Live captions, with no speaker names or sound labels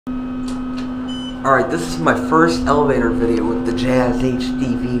Alright, this is my first elevator video with the Jazz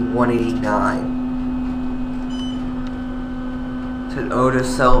HDV 189. It's an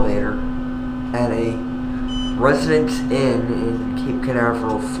Otis elevator at a Residence Inn in Cape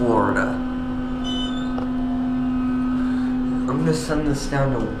Canaveral, Florida. I'm going to send this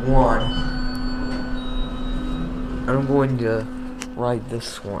down to 1. I'm going to ride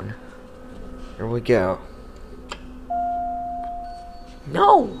this one. Here we go.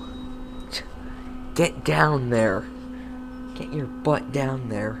 No! Get down there. Get your butt down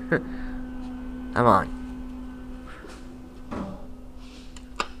there. Come on.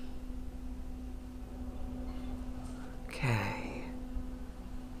 Okay.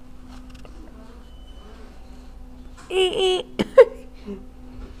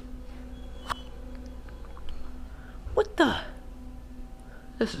 What the?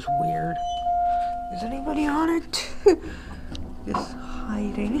 This is weird. Is anybody on it? Just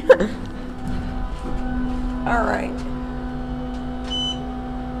hiding. Alright.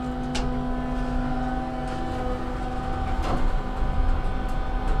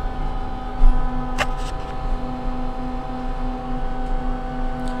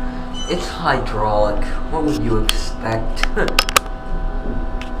 It's hydraulic. What would you expect?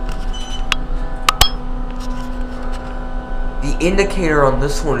 The indicator on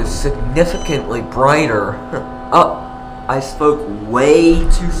this one is significantly brighter. Oh, I spoke way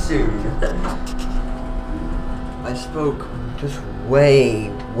too soon. I spoke just way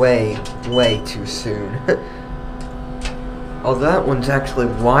too soon. Oh, that one's actually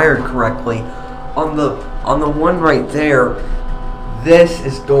wired correctly. On the one right there, this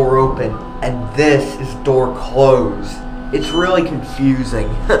is door open and this is door closed. It's really confusing.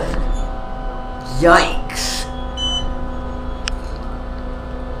 Yikes.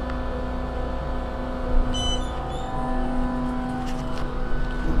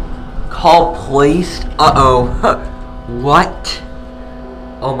 Call police? Uh-oh. What?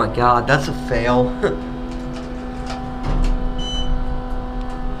 Oh my god, that's a fail.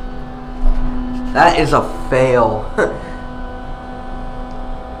 That is a fail.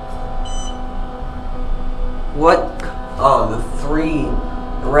 What? Oh, the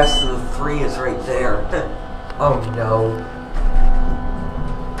rest of the 3 is right there. Oh no.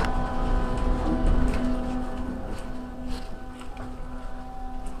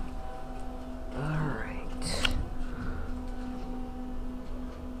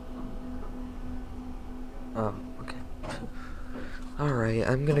 Oh, okay. Alright,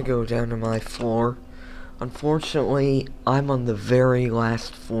 I'm gonna go down to my floor. Unfortunately, I'm on the very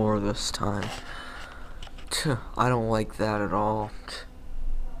last floor this time. I don't like that at all.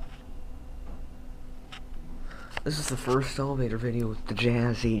 This is the first elevator video with the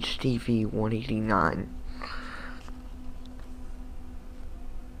Jazz HDV 189.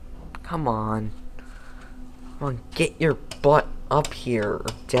 Come on. Come on, get your butt up here, or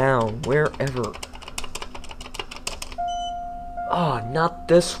down, wherever. Oh, not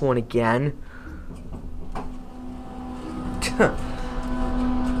this one again.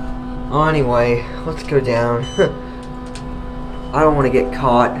 Oh, anyway, let's go down. I don't want to get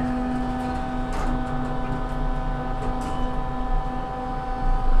caught.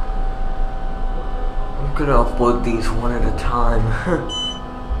 I'm gonna upload these one at a time.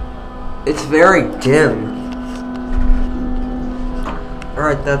 It's very dim.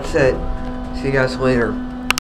 Alright, that's it. See you guys later.